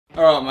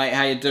Alright mate,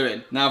 how you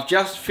doing? Now I've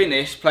just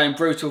finished playing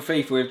Brutal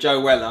FIFA with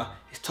Joe Weller.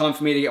 It's time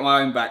for me to get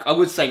my own back. I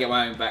would say get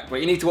my own back, but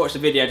you need to watch the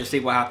video to see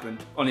what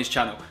happened on his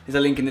channel. There's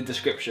a link in the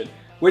description.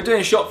 We're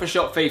doing shot for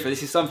shot FIFA.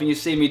 This is something you've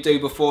seen me do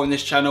before on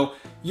this channel,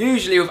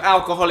 usually with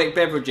alcoholic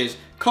beverages.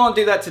 Can't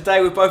do that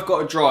today, we've both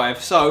got to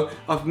drive, so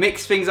I've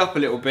mixed things up a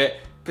little bit.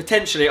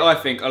 Potentially, I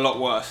think, a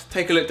lot worse.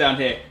 Take a look down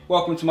here.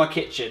 Welcome to my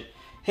kitchen.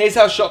 Here's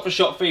how shot for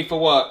shot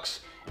FIFA works.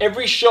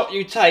 Every shot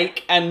you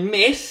take and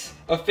miss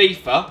of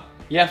FIFA,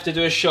 you have to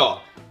do a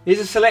shot. Here's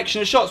a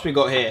selection of shots we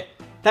got here.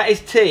 That is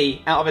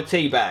tea out of a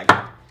tea bag.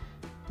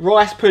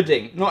 Rice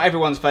pudding, not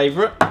everyone's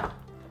favourite.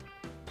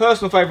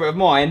 Personal favourite of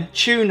mine,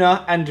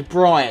 tuna and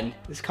brine.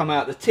 This come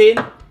out of the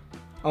tin.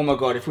 Oh my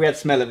god, if we had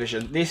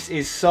smell-o-vision. This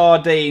is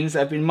sardines that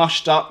have been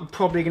mushed up. We're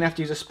probably going to have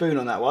to use a spoon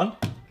on that one.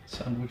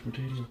 Sandwich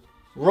material.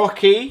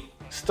 Rocky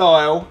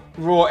style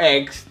raw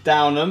eggs,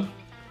 down them.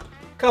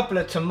 Couple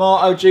of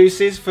tomato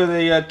juices for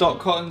the dot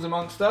cottons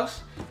amongst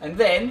us. And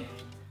then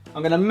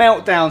I'm going to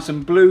melt down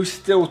some blue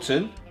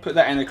Stilton. Put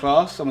that in the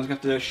glass. Someone's going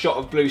to have to do a shot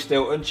of blue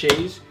Stilton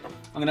cheese.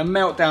 I'm going to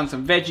melt down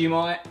some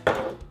Vegemite.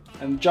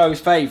 And Joe's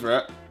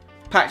favourite,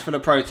 packed full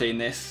of protein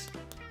this,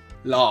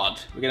 lard.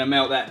 We're going to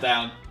melt that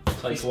down.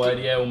 Take away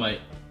the L, mate.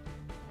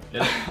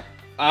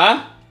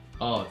 Yeah.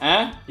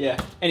 Yeah.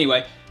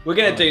 Anyway, we're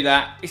going to do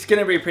that. It's going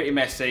to be pretty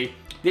messy.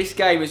 This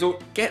game is all...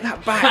 Get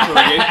that back, will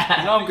you?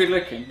 I know I'm good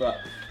looking, but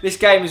this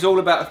game is all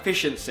about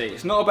efficiency.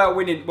 It's not about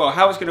winning. Well,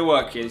 how it's going to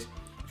work is,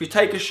 if you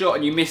take a shot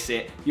and you miss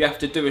it, you have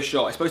to do a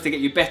shot. It's supposed to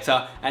get you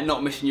better at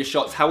not missing your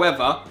shots.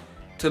 However,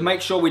 to make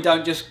sure we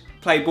don't just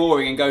play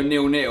boring and go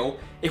 0-0,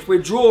 if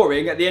we're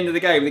drawing at the end of the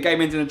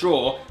game ends in a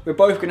draw, we're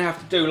both going to have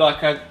to do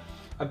like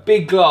a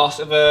big glass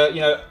of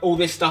all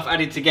this stuff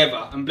added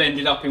together and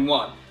blended up in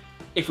one.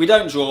 If we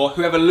don't draw,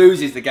 whoever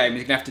loses the game is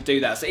going to have to do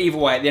that. So either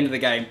way, at the end of the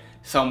game,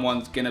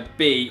 someone's going to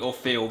be or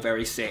feel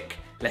very sick.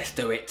 Let's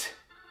do it.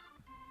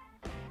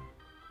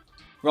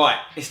 Right,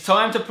 it's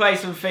time to play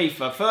some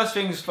FIFA. First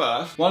things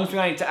first, one thing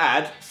I need to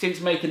add,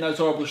 since making those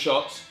horrible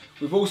shots,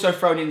 we've also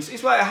thrown in,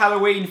 it's like a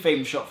Halloween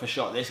themed shot for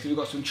shot this, because we've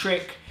got some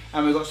trick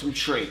and we've got some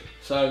treat.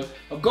 So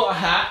I've got a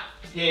hat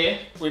here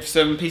with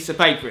some piece of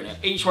paper in it.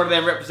 Each one of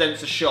them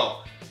represents a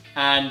shot.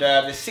 And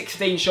there's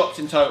 16 shots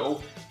in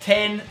total.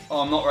 10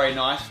 are not very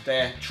nice,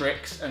 they're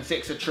tricks, and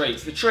 6 are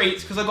treats. The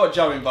treats, because I got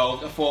Joe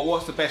involved, I thought,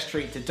 what's the best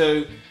treat to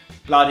do?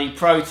 Bloody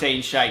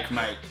protein shake,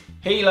 mate.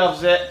 He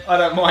loves it, I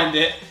don't mind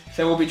it.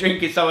 So we'll be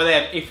drinking some of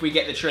them if we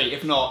get the treat.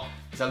 If not,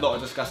 there's a lot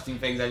of disgusting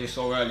things as you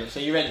saw earlier. So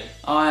you ready?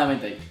 I am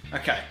indeed.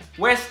 Okay.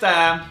 West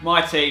Ham,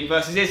 my team,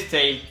 versus his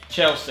team,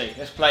 Chelsea.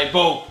 Let's play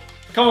ball.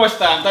 Come on, West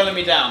Ham, don't let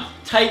me down.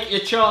 Take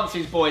your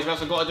chances, boys, or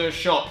else I've got to do a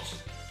shot.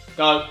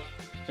 Go.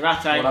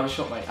 Zarate. Well, have a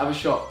shot, mate. Have a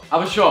shot.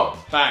 Have a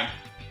shot. Bang.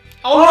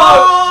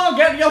 Oh, no!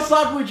 Get your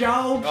sandwich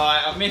out!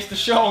 Right, I've missed the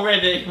shot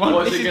already.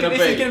 What's it going to be?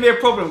 This is going to be a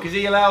problem because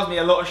he allows me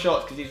a lot of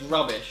shots because he's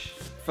rubbish.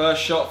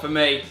 First shot for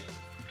me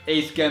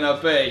is going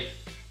to be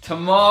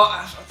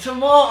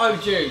tomato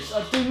juice.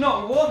 I do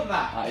not want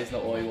that. That is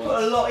not what he wants.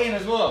 Put a lot in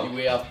as well.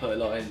 We have put a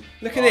lot in.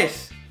 Look at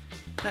this.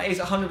 That is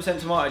 100%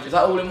 tomato juice. Is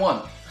that all in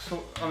one?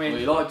 I mean, well,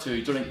 you like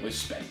to drink with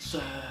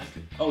Spencer.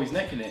 Oh, he's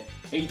necking it.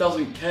 He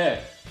doesn't care.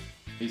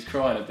 He's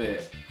crying a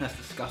bit. That's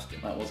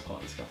disgusting. That was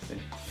quite disgusting.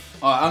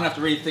 Alright, I'm going to have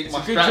to rethink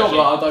my strategy. It's a good job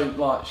that I don't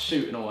like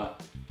shoot and all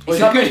that.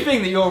 It's a good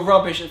thing that you're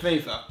rubbish at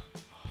FIFA.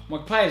 My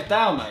player's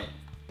down, mate.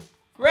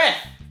 Ref!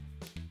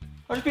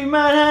 I've just been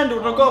manhandled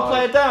and I've got a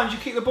player down. You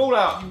kick the ball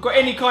out. You've got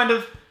any kind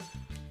of...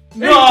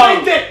 No!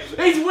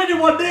 He's winning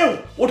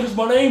 1-0! What is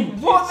my name?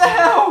 What the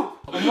hell?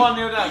 I'm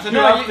 1-0 down. So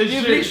now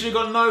you've literally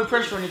got no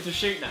pressure on you to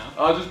shoot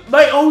now.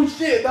 Mate, oh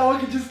shit, now I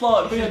can just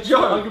like be a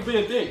joke. I can be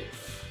a dick.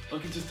 I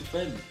can just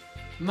defend.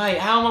 Mate,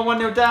 how am I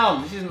 1-0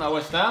 down? This isn't like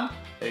West Ham.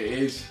 It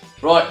is.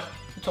 Right.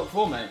 Top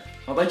 4, mate.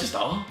 Oh, they just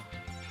are.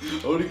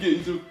 I want to get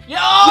you to... Yeah,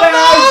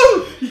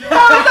 oh no! Yes!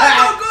 How did that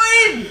not go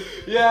in?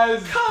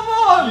 Yes. Come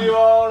on! You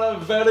are a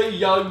very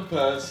young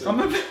person. I'm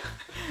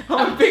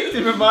a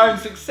victim of my own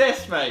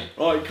success, mate.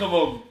 Right, come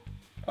on.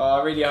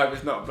 Oh, I really hope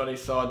it's not bloody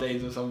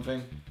sardines or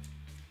something.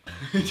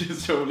 It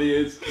just surely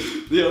is.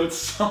 The old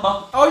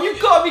song. Oh,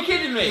 you've got to be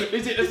kidding me.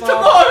 Is it the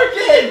tomato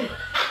again?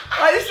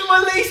 Like, this is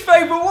my least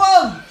favourite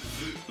one.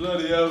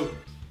 Bloody hell.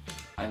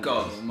 And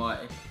God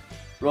almighty.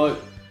 Right.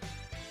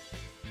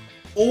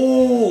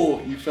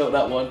 Oh, you felt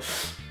that one.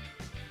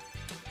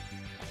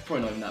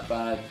 Probably not even that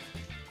bad.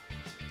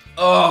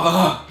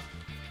 Oh.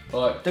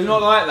 Right. Do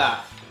not like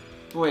that.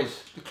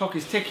 Boys, the clock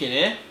is ticking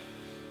here.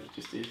 It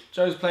just is.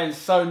 Joe's playing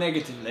so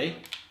negatively.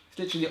 It's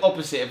literally the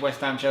opposite of West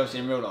Ham Chelsea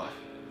in real life.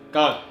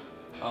 Go.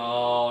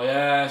 Oh,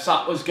 yes,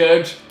 that was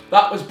good.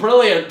 That was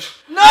brilliant.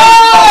 No! He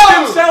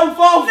knocked himself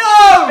off.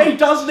 No! He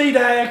does need a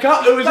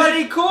haircut. Who is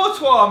Bloody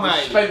Courtois,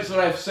 mate. Spencer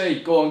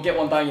FC. Go on, get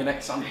one down your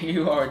neck, son.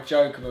 You are a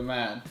joke of a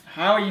man.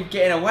 How are you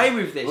getting away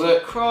with this?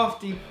 Look. You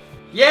crafty...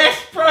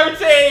 Yes,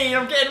 protein!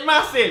 I'm getting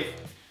massive.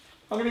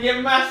 I'm going to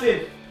get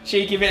massive.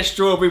 Cheeky bit of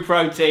strawberry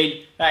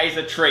protein. That is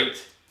a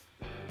treat.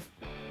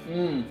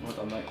 Well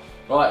done, mate.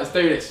 Right, let's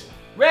do this.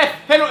 Ref,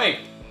 penalty.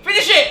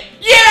 Finish it.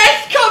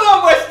 Yes! Come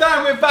on, West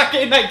Ham. We're back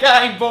in the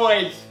game,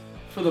 boys.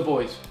 For the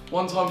boys.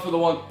 One time for the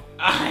one.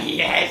 Ah,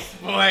 yes,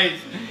 boys.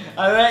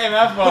 I let him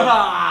have one.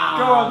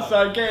 Go on,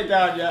 son, get it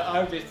down, yeah.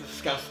 I hope it's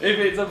disgusting. If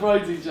it's a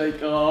protein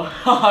shake, oh,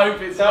 I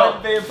hope it's not.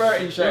 Don't be a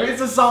protein shake. If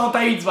it's a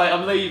sardines, mate,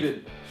 I'm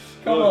leaving.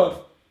 Come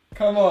on.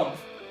 Come on.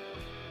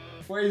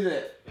 What is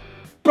it?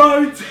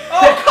 Protein!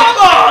 Oh, come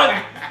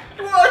on!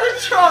 What are the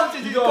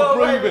chances you got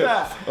away prove with it.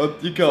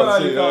 that? You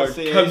can't see it. Can't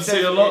see it. Can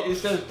see a lot. It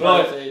says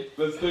protein. Right,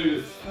 let's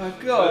do this. Oh,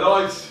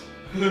 God. Nice.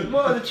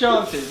 What are the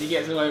chances he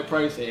gets away with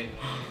protein?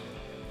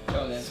 Go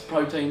on then. It's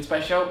protein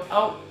special.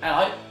 Oh,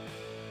 hello.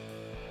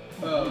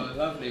 Oh,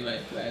 lovely,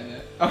 mate, playing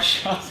there. Oh,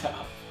 shut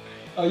up.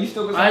 Oh, you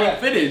still got some I ain't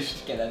left?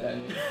 finished. Get that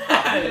done.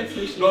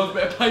 Nice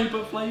bit of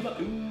paper flavour.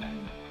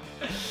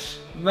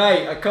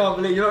 Mate, I can't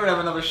believe you're not gonna have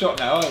another shot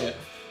now, are you?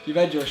 You've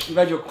had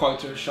your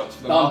quota of shots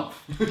for the month.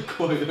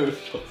 Quota of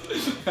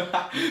shots.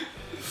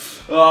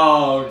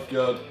 Oh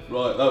god,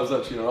 right, that was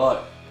actually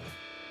alright.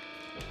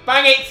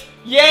 Bang it!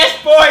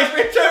 Yes, boys,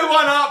 we're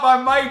 2-1 up.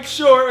 I made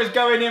sure it was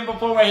going in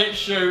before I hit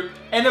shoot.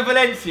 Enter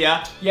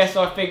Valencia? Yes,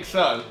 I think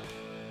so.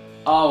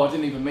 Oh, I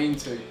didn't even mean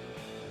to.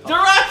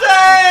 Durante!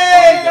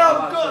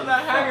 I've got the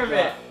hang of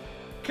it.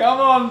 Come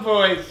on,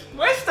 boys.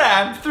 West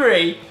Ham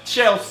 3,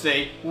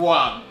 Chelsea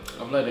 1.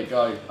 I've let it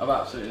go. I've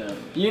absolutely let it.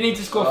 You need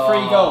to score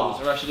 3 goals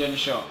or else you're doing a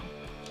shot.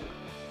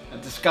 A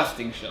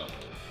disgusting shot.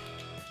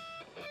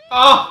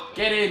 Oh!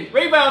 Get in!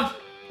 Rebound!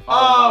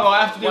 Oh,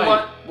 I have to do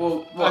one.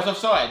 Well, That's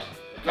offside.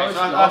 No, Okay, it's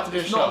so I not. have to do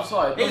a It's shot. not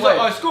offside. It's Wait.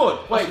 I scored.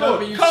 Wait, I no, scored.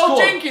 but you Carl scored.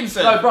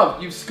 Jenkinson. No, bro,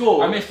 you've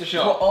scored. I missed the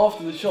shot.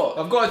 After the shot.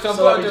 I've got to. I've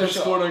so got to do a just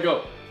shot. scored and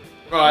go.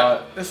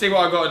 Right, let's see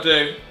what I've got to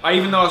do.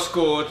 Even though I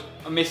scored,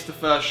 I missed the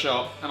first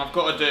shot, and I've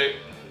got to do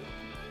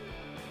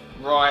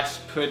rice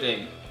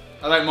pudding.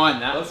 I don't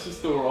mind that. That's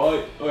just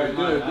alright. Wait,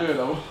 do it.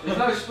 There's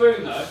no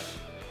spoon though.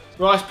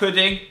 Rice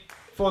pudding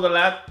for the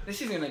lad.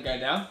 This isn't going to go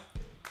down.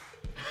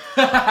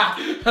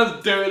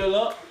 That's doing a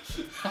lot.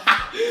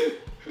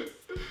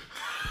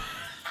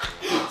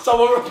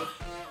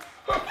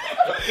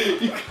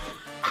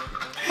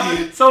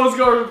 Someone's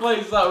got to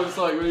replace that with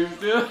something when he was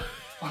doing.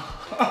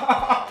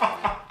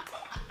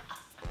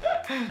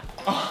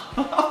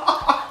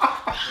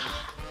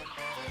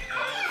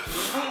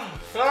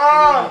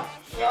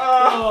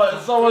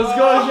 Oh, someone's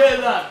got to get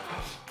that.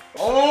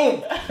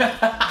 Oh!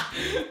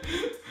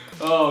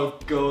 Oh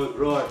god,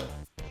 right.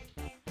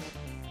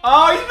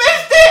 Oh, he's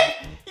missed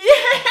it!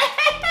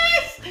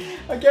 Yes!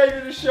 I gave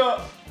it a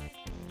shot.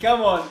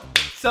 Come on.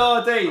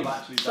 Sardine.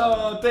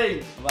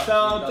 Sardine.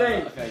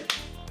 Sardine. Okay.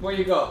 What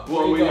you got?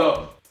 What have we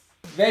got?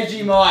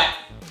 Vegemite.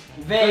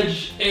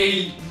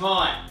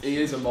 Vegemite.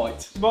 He is a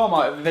mite.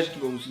 Marmite with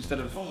vegetables instead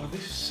of... Oh,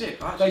 this is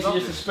sick. I Basically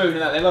just a spoon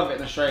and that. They love it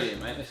in Australia,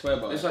 mate. They swear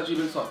by This it. actually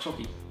looks like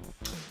chocky.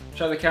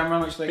 Show the camera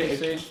how much they can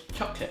see.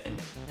 Chocolate in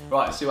it.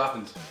 Right, let's see what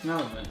happens. No,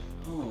 mate.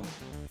 Oh.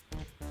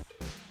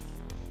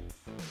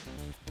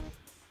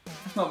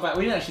 That's not bad.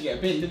 We didn't actually get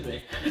a bin, did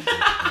we?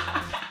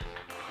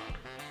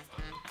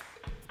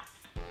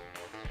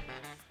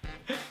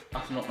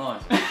 That's not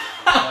nice.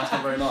 That's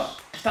not very nice.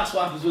 That's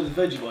what happens with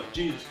the Vegemite.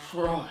 Jesus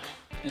Christ.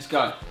 Let's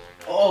go.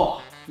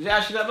 Oh, Is it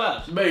actually that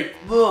bad? mate.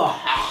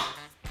 Ugh.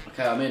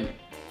 Okay, I'm in.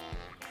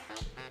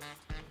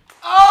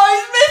 Oh,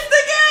 he's missed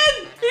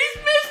again! He's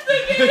missed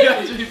again! You're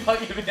actually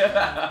fucking me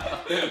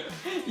about.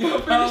 You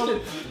got finished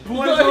it.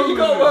 You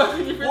got work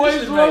and you finished What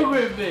is it, wrong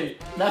mate. with me?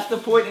 That's the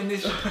point in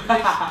this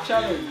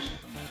challenge.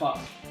 Fuck.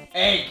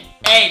 Egg.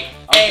 Egg.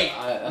 Egg.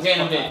 I'm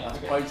getting a bit. That's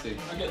protein.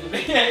 I'm getting a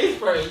bit. Yeah, it is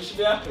protein. You should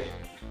be happy.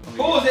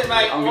 Pause it,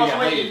 mate. I'm Whilst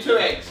gonna I'm get eating 2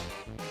 eggs.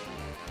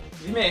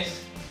 You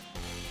miss.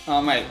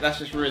 Oh, mate, that's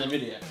just ruined the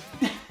video.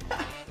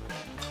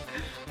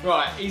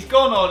 Right, he's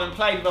gone on and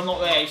played, but I'm not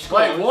there. He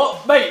scored. Wait,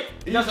 what? Mate,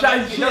 It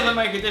doesn't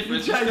make a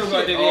difference. He's still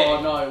got to do the Oh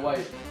egg. no,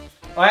 wait.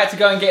 I had to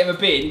go and get him a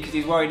bin because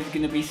he's worried he's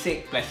going to be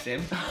sick, bless him.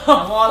 And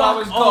while I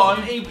was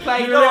gone, he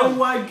played You're a on.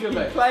 little wanker,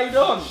 mate. He played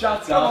on.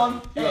 Shut Come up.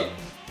 on, egg.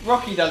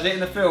 Rocky does it in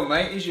the film,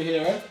 mate. He's your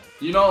hero.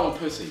 You know I'm a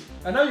pussy.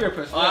 I know you're a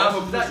pussy. I am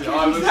a That's pussy.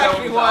 I'm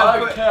exactly a why I I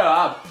don't put... care.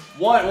 I am.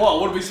 Why? What?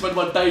 What do we spend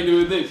my day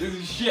doing this? This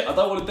is shit. I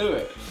don't want to do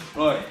it.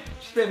 Right.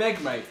 Just a bit of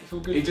egg, mate. It's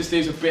all good. It just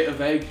needs a bit of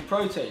egg.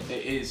 Protein.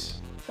 It is.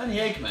 It's only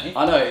egg, mate.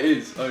 I know it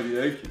is only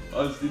egg.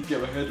 I just need to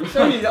get my head right. It's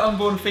only the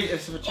unborn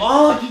fetus of a chicken.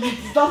 Oh,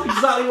 that's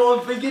exactly what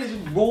I'm thinking. It's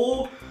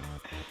raw.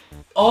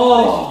 It's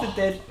Oh. just a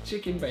dead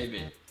chicken,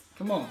 baby.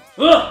 Come on.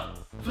 Ugh.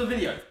 For the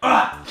video.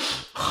 Ah.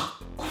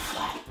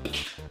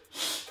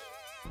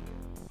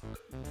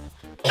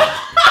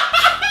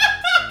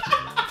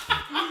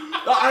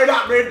 That ain't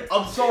happening.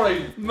 I'm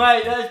sorry.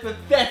 Mate, that's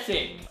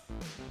pathetic.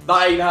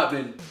 That ain't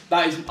happening.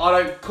 That is. I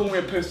don't call me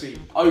a pussy.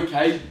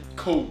 Okay.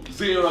 Cool.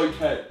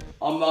 0K.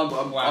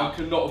 I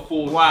cannot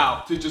afford.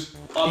 Wow. To just.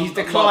 He's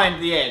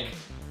declined the egg.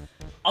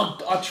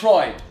 I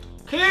tried.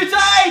 Canute!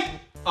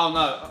 Oh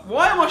no.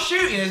 Why am I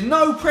shooting? There's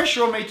no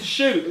pressure on me to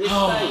shoot at this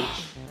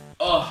stage.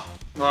 Oh.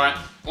 Right.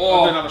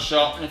 I'll do another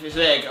shot, and if it's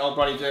egg, I'll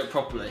probably do it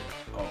properly.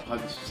 Oh, I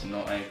hope it's just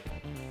not egg.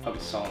 I hope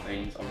it's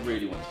sardines. I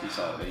really want it to be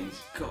sardines.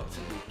 Got to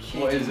be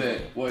kidding. What is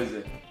it? What is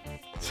it?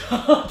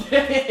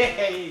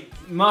 Sardines!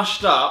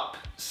 Mushed up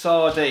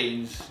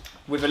sardines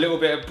with a little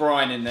bit of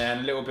brine in there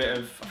and a little bit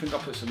of, I think I'll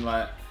put some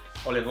like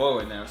olive oil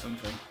in there or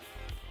something.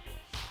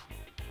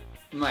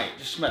 Mate,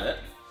 just smell it.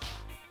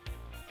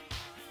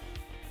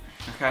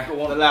 Okay,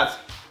 Go on. the lad.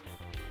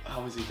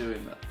 How is he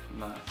doing that?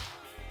 No.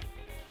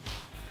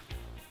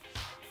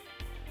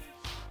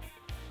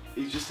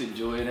 He's just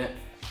enjoying it.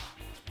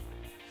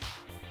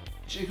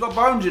 She's got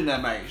bones in there,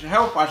 mate. It's a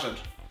health hazard.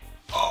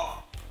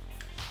 Oh,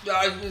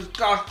 that is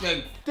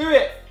disgusting. Do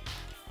it.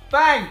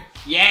 Bang.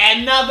 Yeah,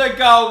 another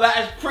goal. That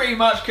has pretty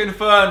much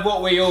confirmed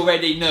what we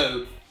already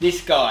knew.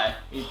 This guy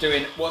is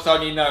doing what's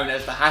only known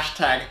as the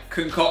hashtag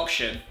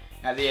concoction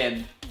at the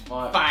end.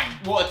 Right. Bang.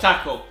 What a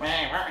tackle.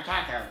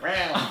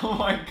 Oh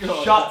my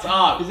god. Shut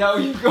up. Is that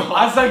what you've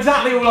got? That's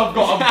exactly all I've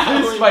got.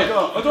 I'm pissed, mate. I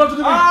don't have to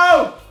do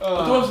Oh! I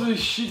don't have to do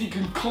this shitty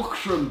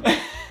concoction.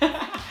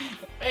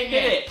 Hit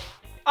it.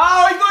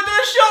 Oh, he's got to do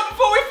a shot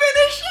before we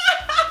finish.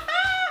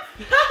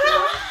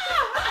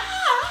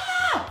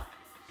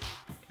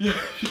 Yeah,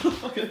 you're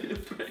fucking a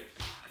prick.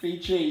 Be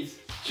cheese.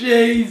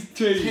 Cheese.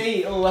 Tea.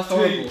 Tea. Oh, that's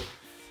horrible.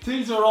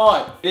 Tea's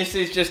alright. This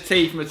is just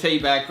tea from a tea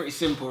bag. Pretty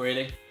simple,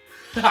 really.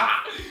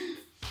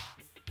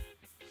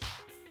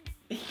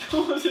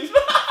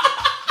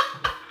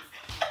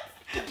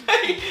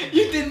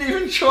 You didn't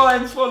even try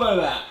and swallow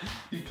that.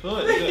 You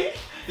can't.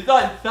 It's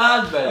like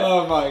sand, mate.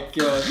 Oh my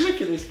god!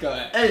 Look at this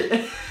guy.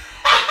 Hey.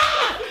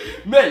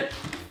 Mate.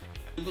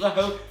 It's like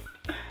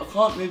I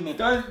can't move, mate.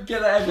 Don't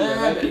get that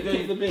everywhere, mate.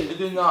 Keep the bin. It's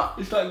doing that.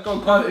 It's like gone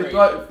No, concrete. it's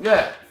like,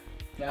 yeah.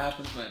 That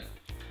happens, mate.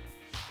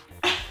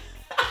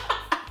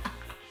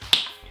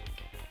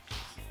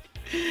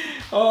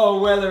 Oh,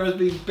 Weller has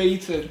been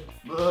beaten.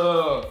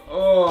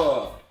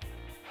 Oh.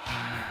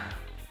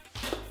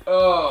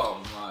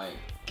 Oh my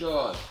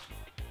god.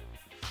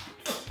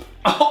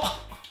 Oh.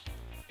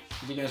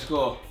 Is he going to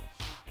score?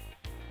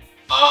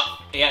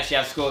 Oh. He actually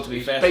has scored, to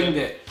be fair. Binged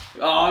it.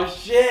 Oh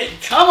shit.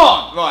 Come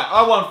on! Right,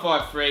 I won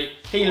 5-3.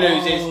 He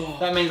loses.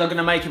 That means I'm going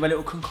to make him a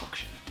little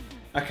concoction.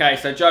 Okay,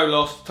 so Joe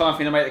lost. Time for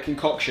me to make the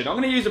concoction. I'm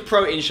going to use a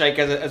protein shake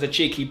as a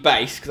cheeky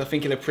base because I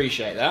think he'll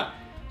appreciate that.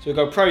 So we'll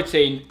go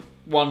protein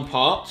 1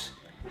 part.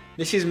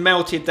 This is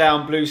melted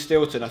down blue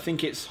Stilton. I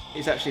think it's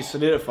actually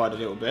solidified a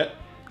little bit.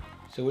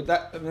 So with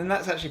that, and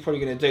that's actually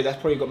probably going to do. That's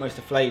probably got most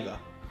of the flavour.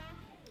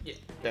 Yeah,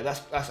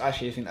 that's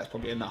actually, I think that's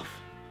probably enough.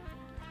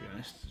 To be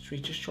honest, should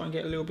we just try and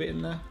get a little bit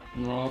in there?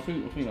 No, I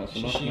think that's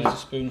enough. Just use a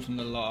spoon from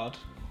the lard.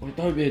 Well,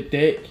 don't be a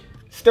dick.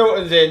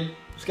 Stilton's in.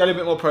 Let's get a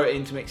bit more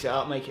protein to mix it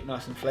up, make it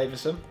nice and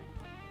flavoursome.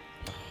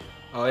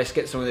 Oh, let's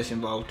get some of this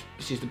involved.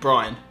 This is the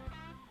brine.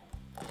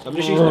 So I'm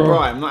just using the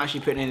brine. I'm not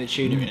actually putting any of the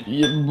tuna in.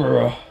 Yeah,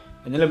 bruh.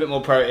 And a little bit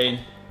more protein.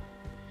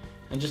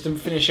 And just to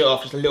finish it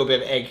off, just a little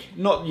bit of egg.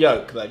 Not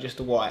yolk though, just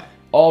the white.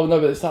 Oh no,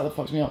 but it's that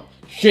fucks me up.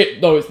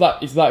 Shit, no, it's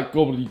that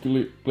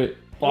gobbledygook.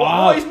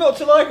 What is not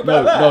to like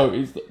about that? No,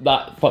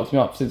 that fucks me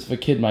up since as a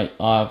kid, mate.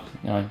 I've,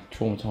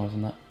 traumatised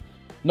on that.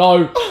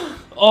 No.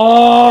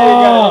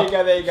 Oh.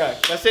 There you go.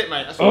 That's it,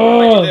 mate. That's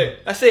all I'm going to make you do.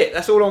 That's it.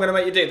 That's all I'm going to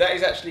make you do. That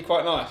is actually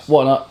quite nice.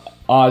 What?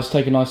 Just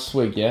take a nice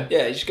swig, yeah?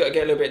 Yeah, you just got to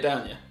get a little bit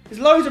down, yeah. There's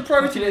loads of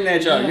protein in there,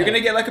 Joe. Yeah. You're going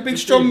to get like a big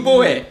strong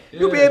boy. Yeah.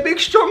 You'll be a big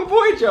strong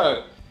boy,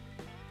 Joe.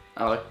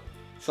 Hello.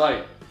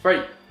 So,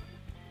 3,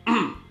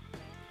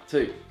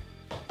 2,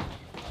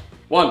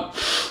 1.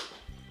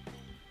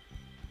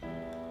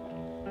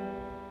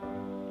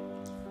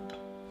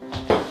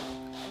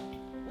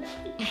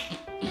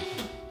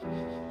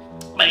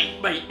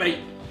 Mate.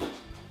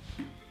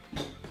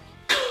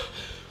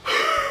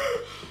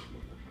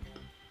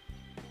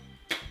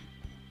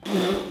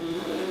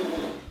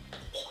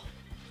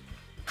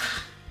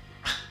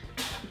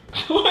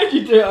 Why'd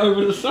you do it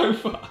over the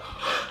sofa?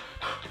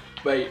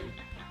 Mate.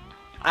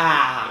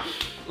 Ah.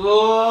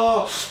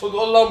 Oh, I've got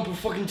a lump of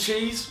fucking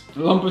cheese. A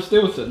lump of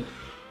Stilton.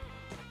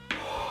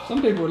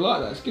 Some people would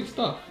like that. It's good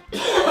stuff.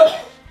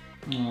 I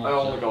don't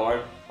want to go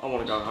home. I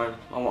want to go home.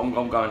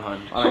 I'm going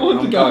home. I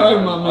want to go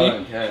home, mummy. I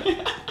don't care.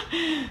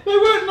 They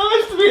weren't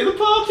nice to me at the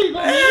party,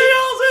 mummy.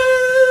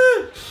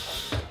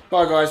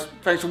 Bye, guys.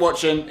 Thanks for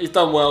watching. He's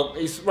done well.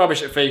 He's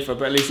rubbish at FIFA,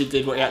 but at least he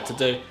did what he had to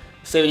do.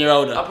 See you when you're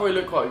older. That probably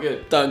looked quite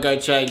good. Don't go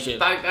changing.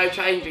 Don't go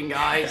changing,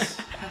 guys.